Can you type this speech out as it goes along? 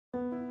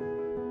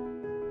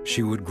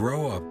She would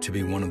grow up to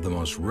be one of the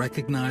most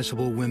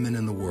recognizable women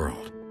in the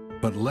world,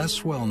 but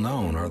less well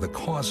known are the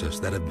causes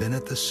that have been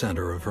at the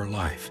center of her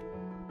life.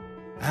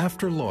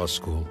 After law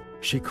school,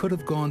 she could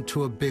have gone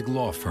to a big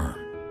law firm.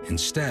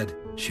 Instead,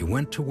 she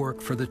went to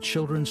work for the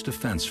Children's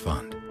Defense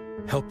Fund,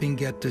 helping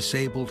get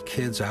disabled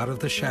kids out of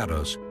the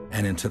shadows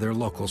and into their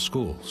local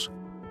schools.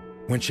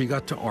 When she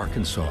got to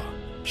Arkansas,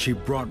 she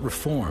brought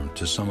reform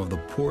to some of the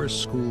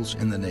poorest schools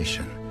in the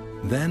nation.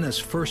 Then, as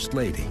First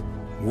Lady,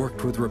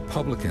 worked with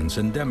Republicans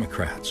and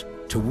Democrats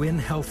to win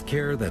health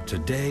care that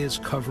today is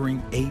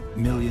covering 8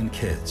 million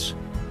kids.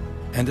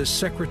 And as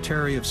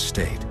Secretary of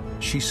State,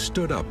 she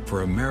stood up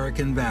for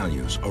American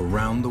values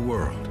around the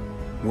world,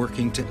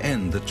 working to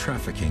end the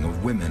trafficking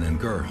of women and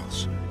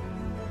girls.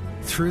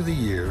 Through the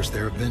years,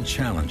 there have been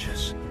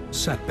challenges,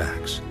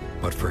 setbacks,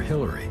 but for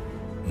Hillary,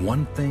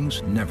 one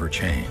thing's never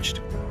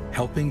changed.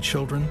 Helping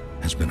children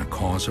has been a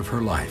cause of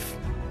her life,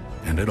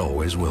 and it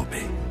always will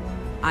be.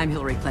 I'm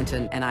Hillary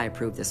Clinton, and I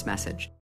approve this message.